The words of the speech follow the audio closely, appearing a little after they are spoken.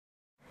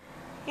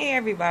Hey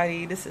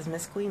everybody, this is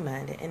Miss Queen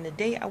Mind, and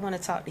today I want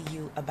to talk to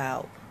you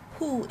about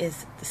who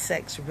is the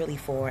sex really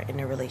for in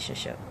a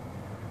relationship,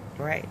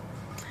 right?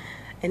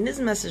 And this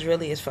message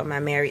really is for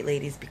my married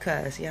ladies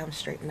because, yeah, I'm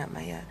straightening up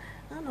my hair.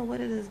 I don't know what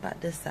it is about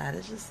this side.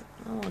 It's just,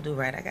 I won't do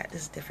right. I got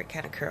this different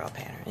kind of curl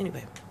pattern.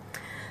 Anyway,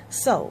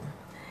 so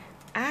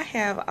I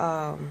have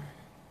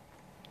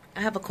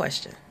a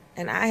question,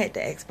 and I had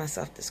to ask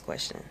myself this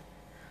question.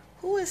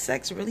 Who is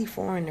sex really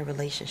for in a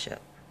relationship?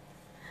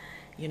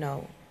 You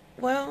know,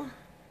 well,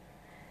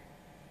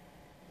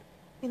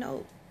 you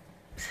know,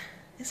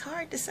 it's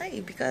hard to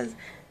say because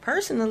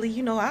personally,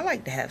 I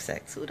like to have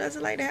sex. Who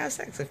doesn't like to have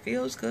sex? It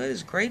feels good.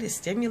 It's great. It's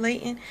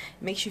stimulating.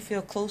 It makes you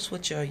feel close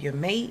with your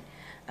mate.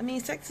 I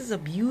mean, sex is a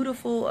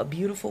beautiful,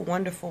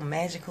 wonderful,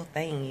 magical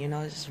thing.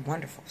 It's just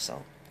wonderful.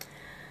 So,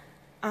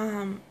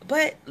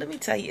 but let me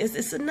tell you,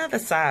 it's another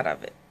side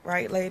of it,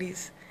 right,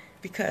 ladies?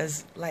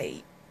 Because,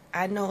 like,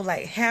 I know,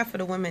 like, half of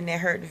the women that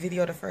heard the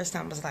video the first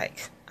time was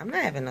like, I'm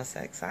not having no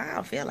sex. I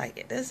don't feel like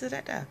it. This,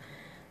 that.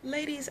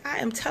 Ladies, I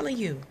am telling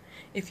you,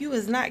 if you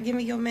is not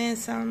giving your man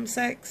some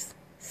sex,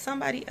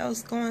 somebody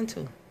else going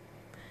to.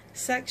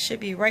 Sex should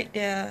be right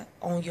there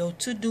on your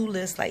to-do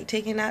list, like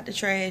taking out the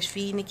trash,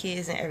 feeding the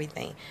kids, and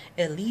everything.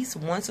 At least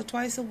once or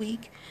twice a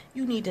week,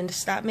 you need to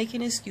stop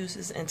making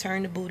excuses and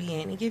turn the booty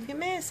in and give your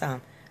man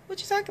some. What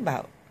you talk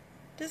about?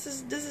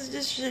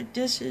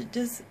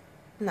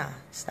 Nah,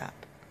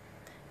 stop.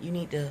 You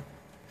need to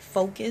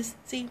focus.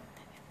 See,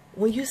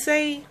 when you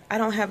say, I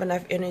don't have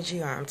enough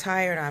energy or I'm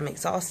tired or I'm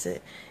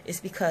exhausted, it's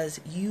because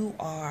your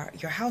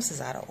house is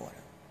out of order.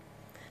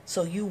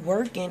 So you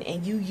working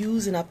and you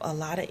using up a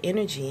lot of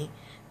energy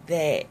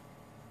that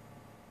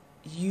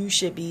you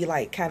should be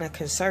like kind of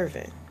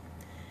conserving.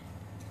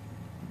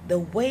 The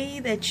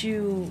way that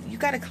you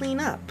got to clean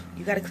up.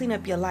 You got to clean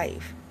up your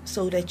life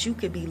so that you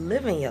could be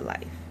living your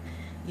life.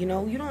 You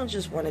don't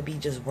just want to be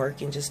just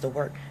working just to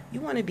work.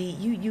 You want to be,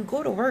 you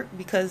go to work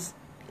because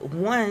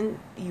one,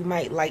 you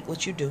might like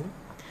what you do.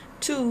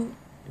 Two,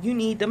 you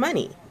need the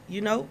money.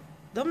 Them are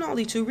the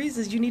only two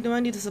reasons. You need the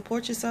money to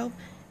support yourself,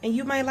 and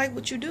you might like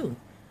what you do.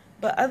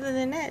 But other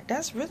than that,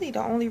 that's really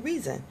the only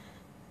reason.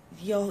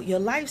 Your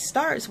life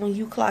starts when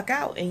you clock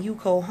out and you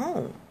go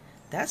home.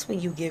 That's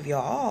when you give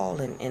your all,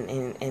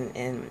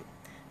 and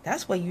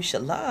that's what you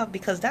should love,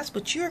 because that's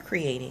what you're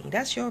creating.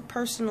 That's your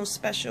personal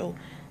special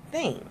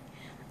thing.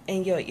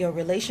 And your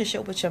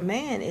relationship with your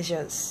man is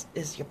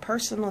your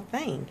personal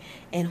thing.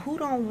 And who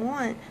don't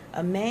want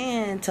a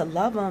man to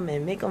love them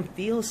and make them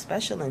feel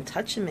special and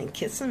touch him and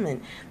kiss him?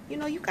 And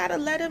you gotta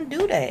let him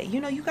do that.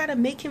 You gotta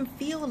make him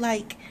feel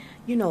like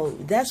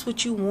that's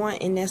what you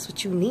want and that's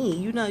what you need.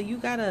 You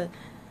gotta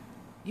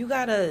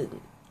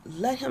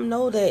let him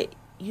know that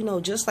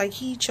just like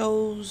he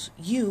chose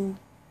you,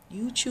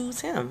 you choose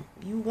him.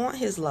 You want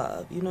his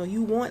love.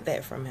 You want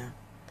that from him.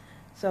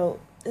 So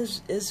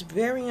it's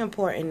very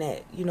important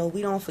that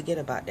we don't forget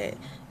about that.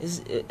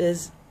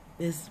 Is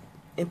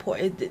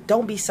important.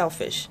 Don't be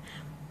selfish.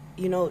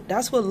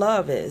 That's what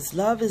love is.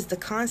 Love is the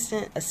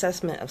constant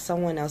assessment of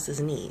someone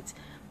else's needs.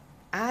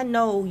 I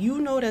know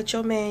that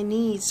your man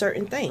needs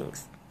certain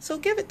things, so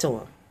give it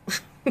to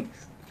him.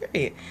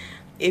 Period.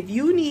 If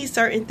you need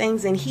certain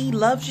things and he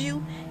loves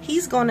you,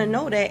 he's gonna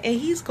know that, and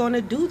he's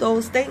gonna do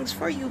those things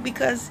for you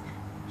because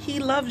he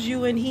loves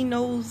you and he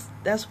knows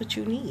that's what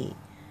you need.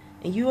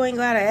 And you ain't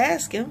gotta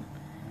ask him,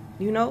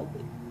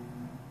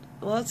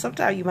 Well,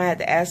 sometimes you might have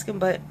to ask him,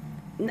 but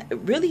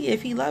really,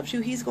 if he loves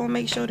you, he's gonna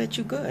make sure that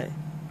you're good.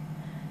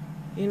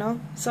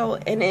 So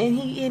and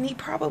he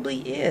probably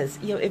is.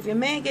 If your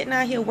man getting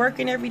out here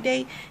working every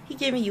day, he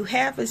giving you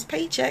half his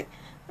paycheck.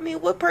 I mean,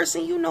 what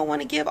person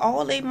want to give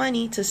all their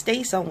money to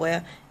stay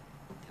somewhere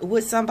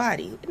with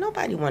somebody?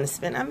 Nobody want to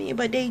spend. I mean,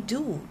 but they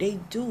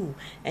do,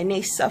 and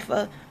they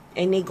suffer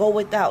and they go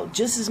without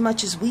just as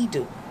much as we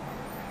do.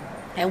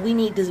 And we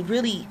need to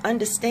really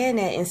understand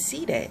that and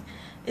see that.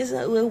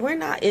 We're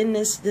not in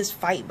this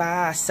fight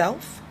by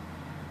ourselves.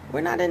 We're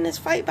not in this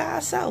fight by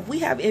ourselves. We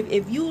have,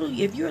 if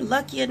you're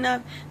lucky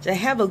enough to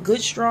have a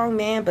good, strong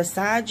man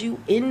beside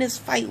you in this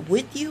fight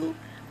with you,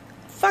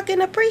 fucking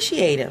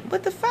appreciate him.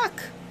 What the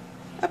fuck?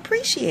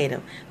 Appreciate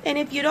him. And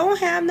if you don't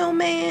have no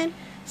man,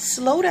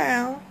 slow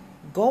down,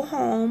 go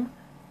home,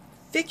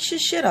 fix your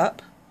shit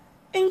up,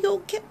 and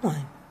you'll get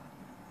one.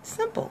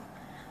 Simple.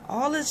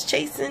 All this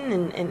chasing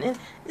and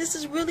this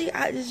is really,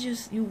 it's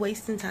just you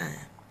wasting time.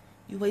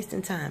 You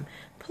wasting time.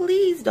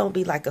 Please don't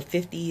be like a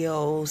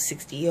 50-year-old,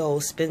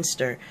 60-year-old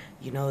spinster.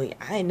 I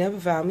ain't never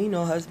found me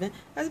no husband.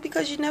 That's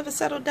because you never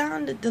settled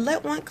down to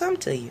let one come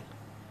to you.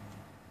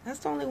 That's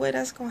the only way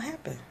that's gonna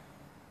happen.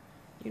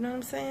 You know what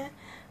I'm saying?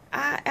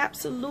 I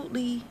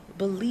absolutely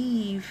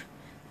believe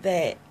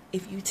that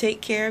if you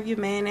take care of your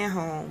man at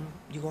home,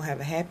 you're gonna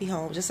have a happy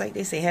home. Just like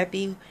they say,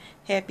 happy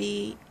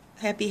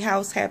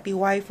house, happy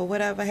wife, or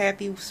whatever,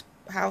 happy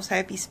house,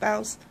 happy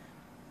spouse.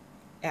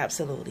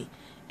 Absolutely.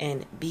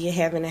 And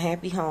having a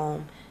happy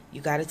home,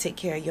 you got to take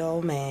care of your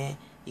old man.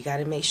 You got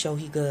to make sure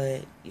he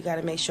good. You got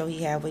to make sure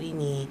he have what he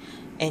need,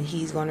 and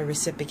he's going to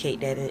reciprocate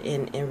that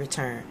in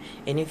return.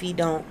 And if he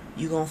don't,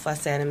 you going to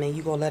fuss at him, and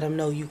you going to let him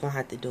know you going to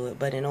have to do it.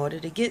 But in order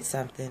to get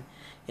something,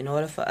 in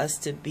order for us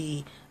to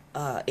be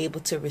able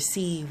to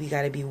receive, we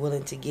got to be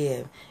willing to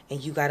give.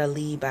 And you got to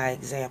lead by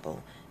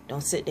example.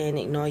 Don't sit there and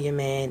ignore your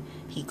man.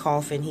 He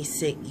coughing, he's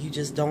sick. You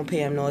just don't pay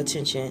him no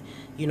attention.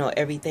 You know,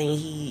 everything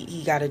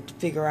he got to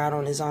figure out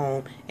on his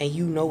own, and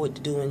you know what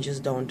to do and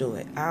just don't do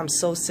it. I'm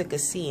so sick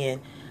of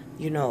seeing,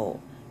 you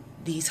know,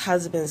 these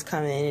husbands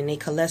come in and they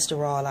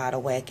cholesterol out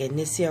of whack, and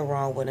this here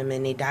wrong with them,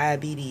 and they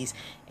diabetes,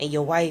 and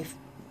your wife,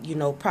 you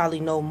know, probably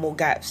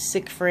got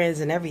sick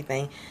friends and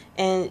everything,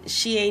 and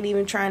she ain't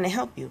even trying to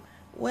help you.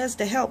 Where's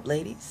the help,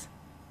 ladies?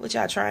 What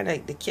y'all trying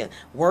to kill?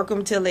 Work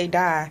them till they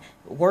die.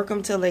 Work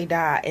them till they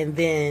die, and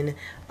then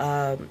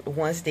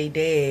once they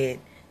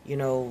dead, you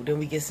know, then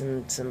we get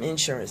some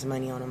insurance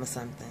money on them or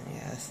something.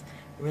 Yeah, it's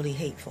really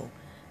hateful.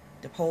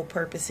 The whole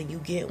purpose of you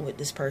getting with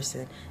this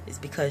person is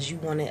because you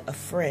wanted a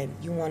friend,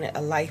 you wanted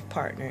a life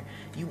partner,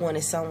 you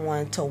wanted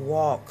someone to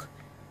walk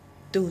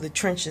through the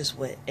trenches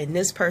with. And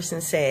this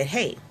person said,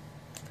 "Hey,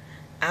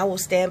 I will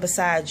stand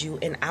beside you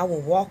and I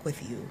will walk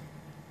with you.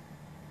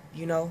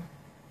 You know,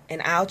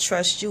 and I'll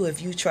trust you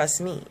if you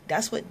trust me."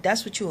 That's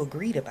what you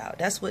agreed about.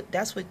 That's what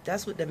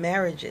the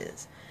marriage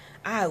is.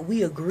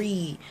 We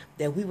agreed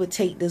that we would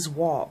take this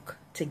walk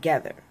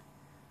together,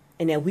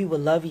 and that we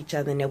would love each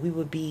other, and that we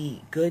would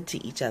be good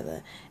to each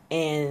other.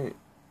 And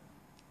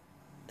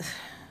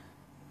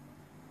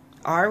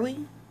are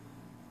we?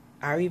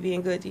 Are we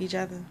being good to each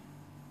other?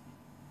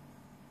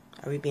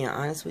 Are we being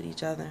honest with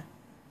each other?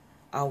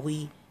 Are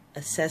we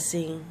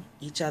assessing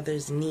each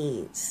other's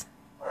needs?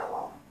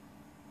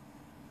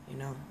 You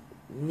know,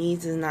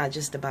 needs is not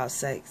just about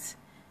sex.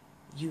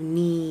 They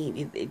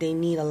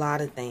need a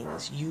lot of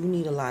things. You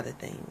need a lot of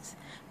things.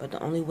 But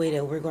the only way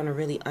that we're going to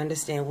really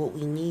understand what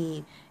we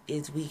need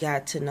is we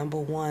got to, number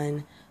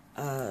one,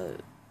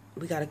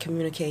 we got to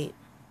communicate.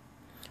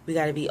 We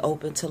got to be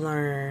open to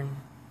learn.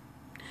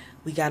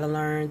 We got to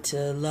learn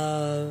to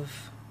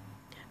love.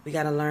 We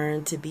got to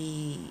learn to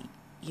be,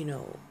 you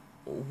know,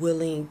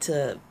 willing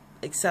to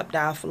accept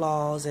our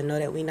flaws and know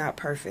that we're not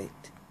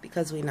perfect,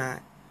 because we're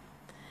not.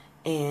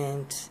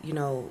 And, you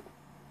know,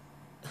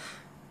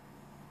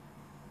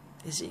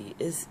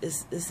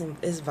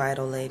 it's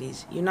vital,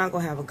 ladies. You're not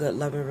going to have a good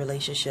loving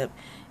relationship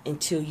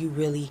until you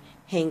really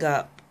hang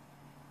up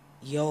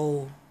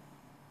your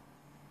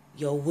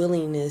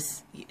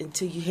willingness,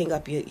 until you hang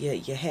up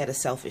your head of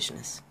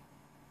selfishness.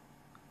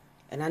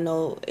 And I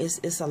know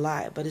it's a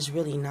lot, but it's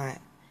really not.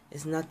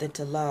 It's nothing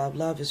to love.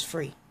 Love is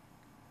free.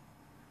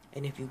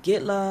 And if you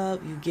get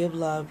love, you give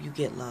love, you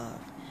get love.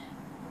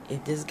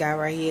 If this guy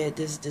right here,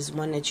 this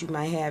one that you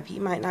might have, he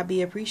might not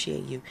be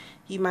appreciating you.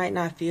 He might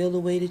not feel the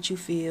way that you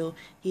feel.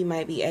 He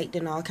might be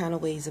acting all kind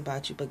of ways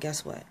about you. But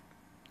guess what?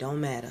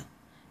 Don't matter.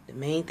 The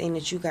main thing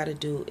that you got to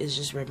do is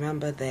just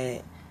remember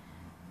that,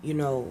 you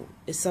know,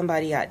 it's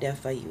somebody out there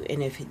for you.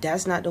 And if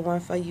that's not the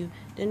one for you,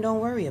 then don't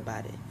worry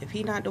about it. If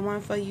he's not the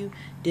one for you,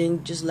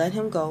 then just let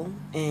him go.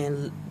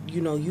 And,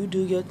 you know, you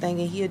do your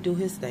thing and he'll do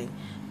his thing.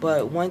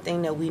 But one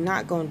thing that we're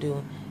not going to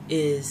do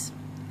is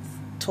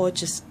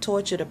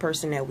torture the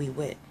person that we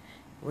with.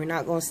 We're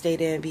not going to stay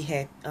there and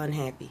be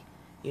unhappy.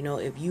 You know,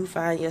 if you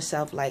find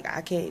yourself like,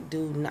 I can't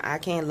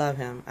love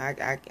him.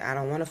 I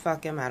don't want to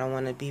fuck him. I don't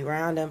want to be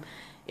around him.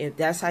 If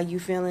that's how you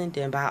feeling,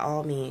 then by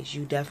all means,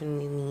 you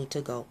definitely need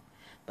to go.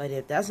 But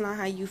if that's not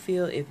how you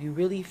feel, if you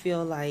really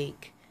feel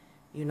like,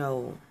 you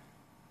know,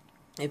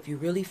 if you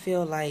really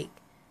feel like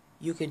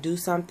you could do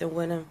something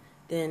with him,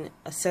 then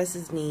assess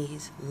his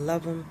needs,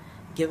 love him,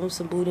 give him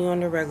some booty on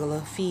the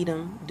regular, feed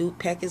him,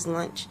 pack his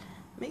lunch.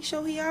 Make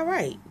sure he all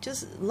right.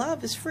 Just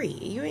love is free.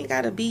 You ain't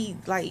gotta be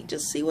like,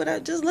 just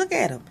look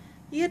at him.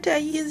 He'll tell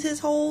you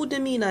his whole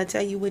demeanor,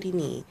 tell you what he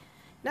need.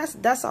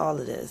 That's all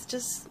it is.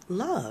 Just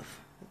love.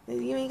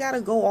 You ain't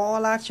gotta go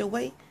all out your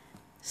way.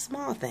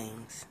 Small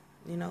things,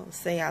 you know.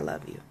 Say I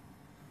love you.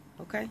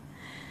 Okay.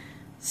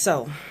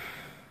 So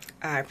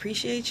I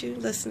appreciate you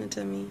listening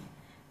to me.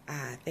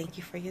 I thank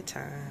you for your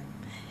time.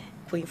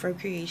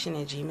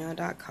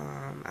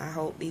 queenfromcreation@gmail.com. I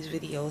hope these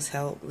videos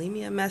help. Leave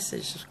me a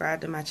message.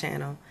 Subscribe to my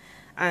channel.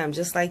 I am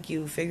just like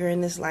you,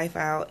 figuring this life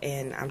out,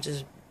 and I'm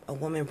just a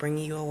woman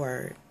bringing you a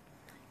word.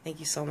 Thank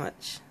you so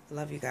much. I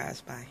love you guys.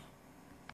 Bye.